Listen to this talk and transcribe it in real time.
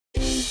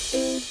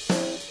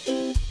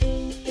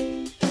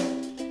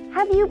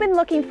Have you been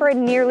looking for a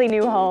nearly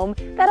new home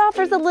that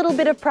offers a little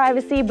bit of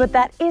privacy but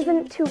that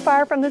isn't too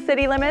far from the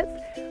city limits?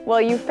 Well,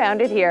 you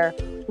found it here.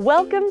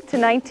 Welcome to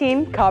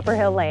 19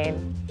 Copperhill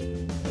Lane.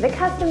 The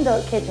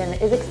custom-built kitchen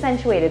is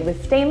accentuated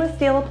with stainless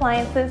steel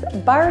appliances,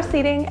 bar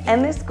seating,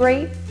 and this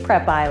great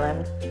prep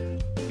island.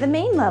 The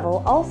main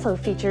level also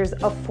features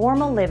a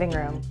formal living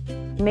room,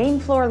 main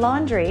floor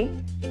laundry,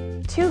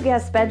 2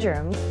 guest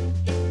bedrooms,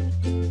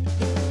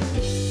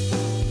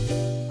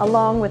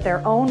 along with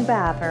their own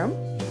bathroom,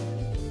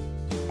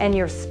 and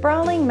your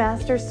sprawling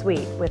master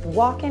suite with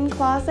walk-in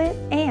closet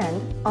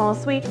and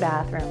ensuite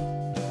bathroom.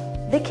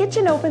 The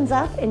kitchen opens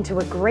up into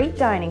a great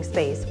dining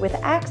space with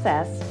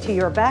access to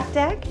your back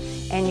deck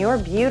and your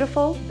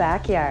beautiful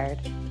backyard.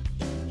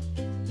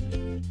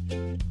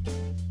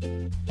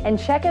 And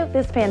check out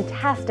this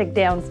fantastic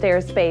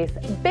downstairs space,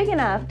 big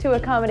enough to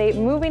accommodate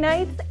movie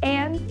nights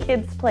and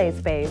kids' play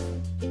space.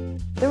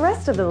 The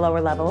rest of the lower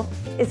level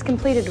is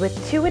completed with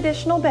 2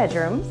 additional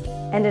bedrooms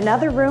and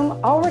another room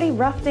already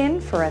roughed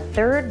in for a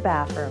 3rd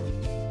bathroom.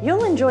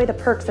 You'll enjoy the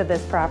perks of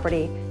this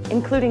property,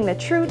 including the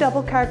true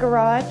double-car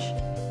garage,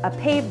 a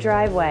paved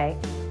driveway,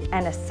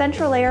 and a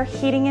central air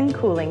heating and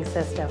cooling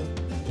system.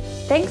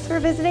 Thanks for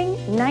visiting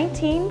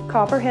 19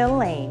 Copperhill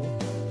Lane.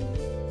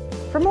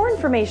 For more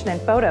information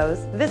and photos,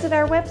 visit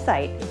our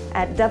website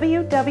at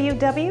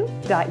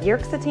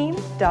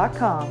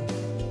www.yerxateam.com.